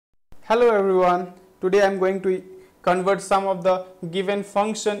Hello everyone, today I am going to convert some of the given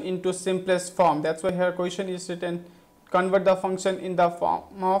function into simplest form. That's why here question is written, convert the function in the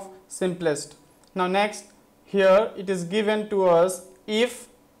form of simplest. Now next, here it is given to us if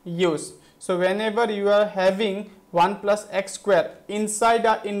use. So whenever you are having 1 plus x square inside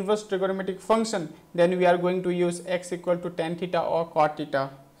a inverse trigonometric function, then we are going to use x equal to tan theta or cot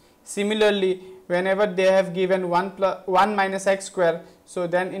theta. Similarly, whenever they have given 1 minus x square, so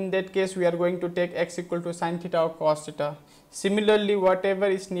then in that case we are going to take x equal to sin theta or cos theta. Similarly, whatever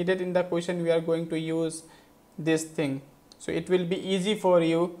is needed in the question, we are going to use this thing. So it will be easy for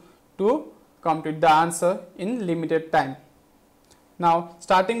you to complete the answer in limited time. Now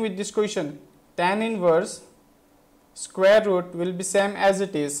starting with this question, tan inverse square root will be same as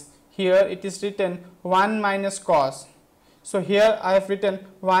it is. Here it is written 1 minus cos. So here I have written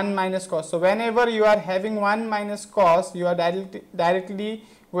 1 minus cos. So whenever you are having 1 minus cos, you are directly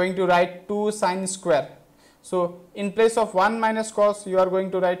going to write 2 sin square. So in place of 1 minus cos, you are going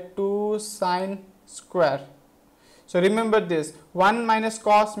to write 2 sin square. So remember this, 1 minus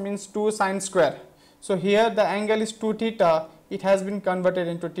cos means 2 sin square. So here the angle is 2 theta, it has been converted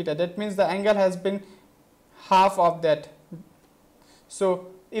into theta. That means the angle has been half of that.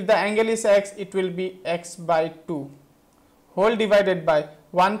 So if the angle is x, it will be x by 2. Whole divided by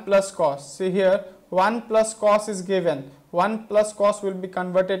 1 plus cos. See here 1 plus cos is given. 1 plus cos will be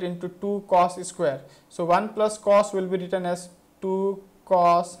converted into 2 cos square. So 1 plus cos will be written as 2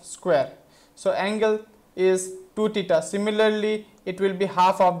 cos square. So angle is 2 theta. Similarly, it will be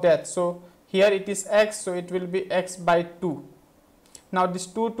half of that. So here it is x, so it will be x by 2. Now this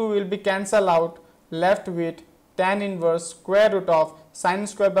 2 will be cancelled out, left with tan inverse square root of sin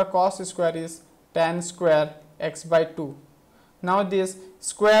square by cos square is tan square x by 2. Now this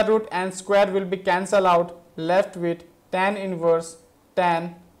square root and square will be cancelled out, left with tan inverse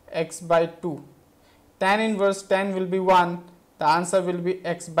tan x by 2. Tan inverse tan will be 1, the answer will be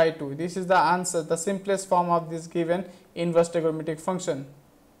x by 2. This is the answer, the simplest form of this given inverse trigonometric function.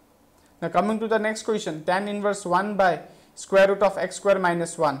 Now coming to the next question, tan inverse 1 by square root of x square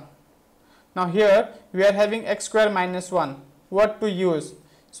minus 1. Now here we are having x square minus 1. What to use?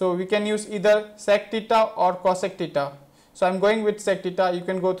 So we can use either sec theta or cosec theta. So I am going with sec theta, you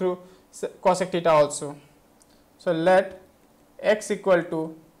can go through cosec theta also. So let x equal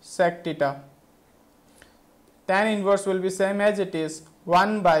to sec theta. Tan inverse will be same as it is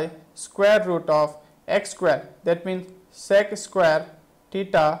 1 by square root of x square, that means sec square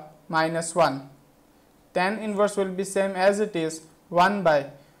theta minus 1. Tan inverse will be same as it is 1 by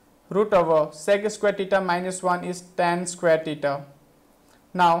root over sec square theta minus 1 is tan square theta.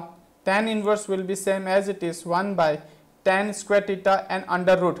 Now tan inverse will be same as it is 1 by tan square theta and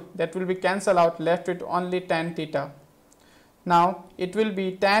under root, that will be cancelled out, left with only tan theta. Now it will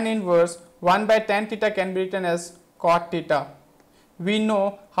be tan inverse 1 by tan theta can be written as cot theta. We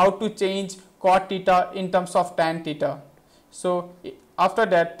know how to change cot theta in terms of tan theta. So after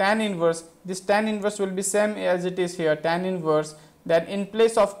that tan inverse, this tan inverse will be same as it is here, tan inverse. Then in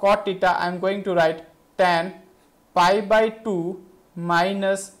place of cot theta I am going to write tan pi by 2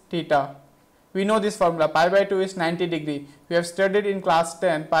 minus theta. We know this formula, pi by 2 is 90 degree. We have studied in class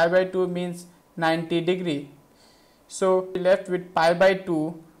 10, pi by 2 means 90 degree. So we left with pi by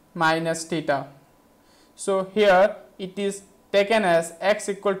 2 minus theta. So here it is taken as x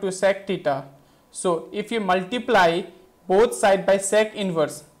equal to sec theta. So if you multiply both sides by sec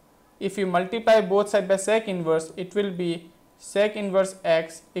inverse, it will be sec inverse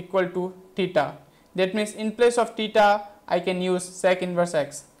x equal to theta. That means in place of theta I can use sec inverse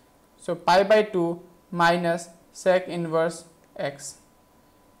x. So pi by 2 minus sec inverse x.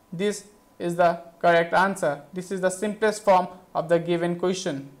 This is the correct answer. This is the simplest form of the given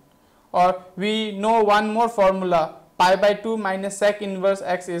question. Or we know one more formula, pi by 2 minus sec inverse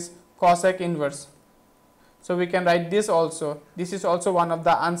x is cosec inverse. So we can write this also. This is also one of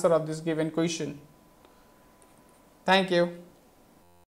the answer of this given question. Thank you.